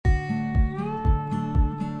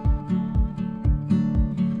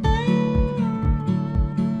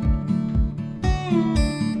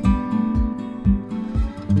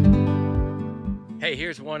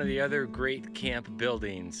here's one of the other great camp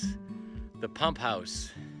buildings, the pump house.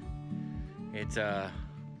 It's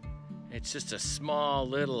just a small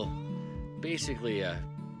little, basically a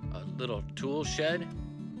little tool shed.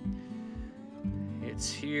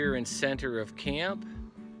 It's here in center of camp.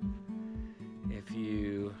 If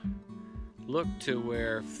you look to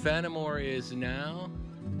where Fenimore is now,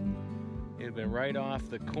 it had been right off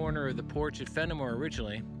the corner of the porch at Fenimore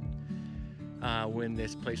originally when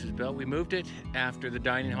this place was built. We moved it after the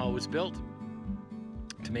dining hall was built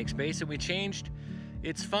to make space, and we changed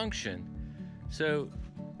its function. So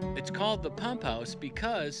it's called the pump house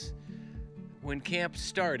because when camp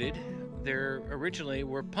started, there originally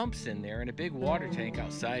were pumps in there and a big water tank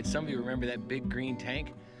outside. Some of you remember that big green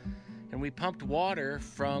tank. And we pumped water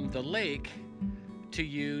from the lake to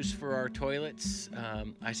use for our toilets.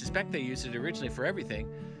 I suspect they used it originally for everything,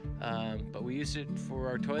 but we used it for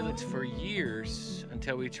our toilets for years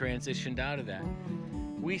until we transitioned out of that.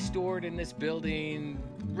 We stored in this building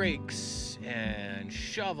rakes and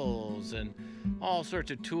shovels and all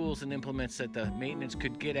sorts of tools and implements that the maintenance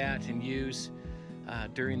could get at and use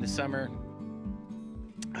during the summer.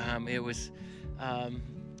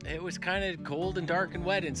 It was kind of cold and dark and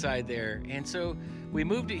wet inside there, and so we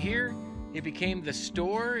moved it here. It became the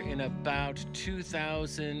store in about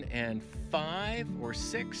 2005 or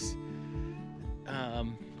 6.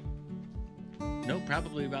 No,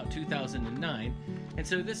 probably about 2009. And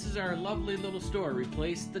so this is our lovely little store.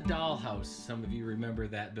 Replaced the dollhouse. Some of you remember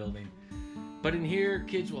that building. But in here,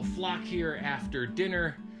 kids will flock here after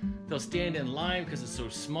dinner. They'll stand in line because it's so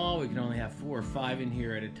small. We can only have 4 or 5 in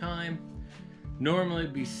here at a time. Normally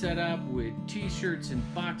be set up with t-shirts and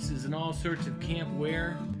boxes and all sorts of camp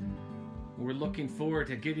wear. We're looking forward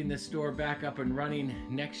to getting this store back up and running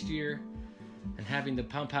next year and having the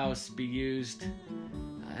pump house be used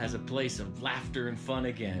as a place of laughter and fun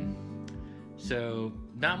again. So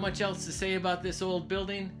not much else to say about this old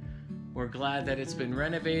building. We're glad that it's been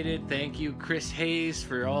renovated. Thank you, Chris Hayes,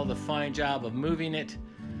 for all the fine job of moving it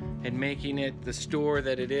and making it the store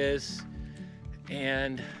that it is.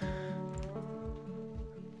 And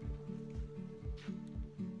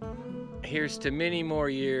here's to many more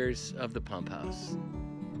years of the pump house.